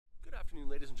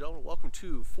and gentlemen, welcome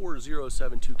to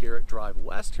 4072 Garrett Drive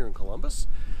West here in Columbus.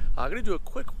 I'm going to do a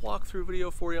quick walkthrough video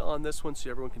for you on this one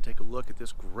so everyone can take a look at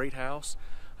this great house.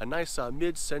 A nice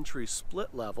mid-century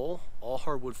split level, all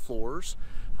hardwood floors.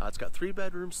 It's got 3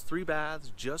 bedrooms, 3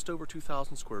 baths, just over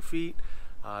 2,000 square feet.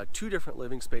 2 different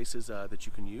living spaces that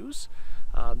you can use.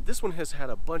 This one has had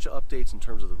a bunch of updates in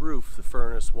terms of the roof, the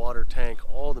furnace, water tank.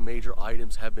 All the major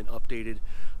items have been updated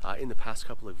in the past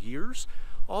couple of years.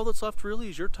 All that's left really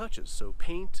is your touches, so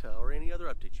paint or any other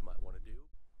updates you might want to do.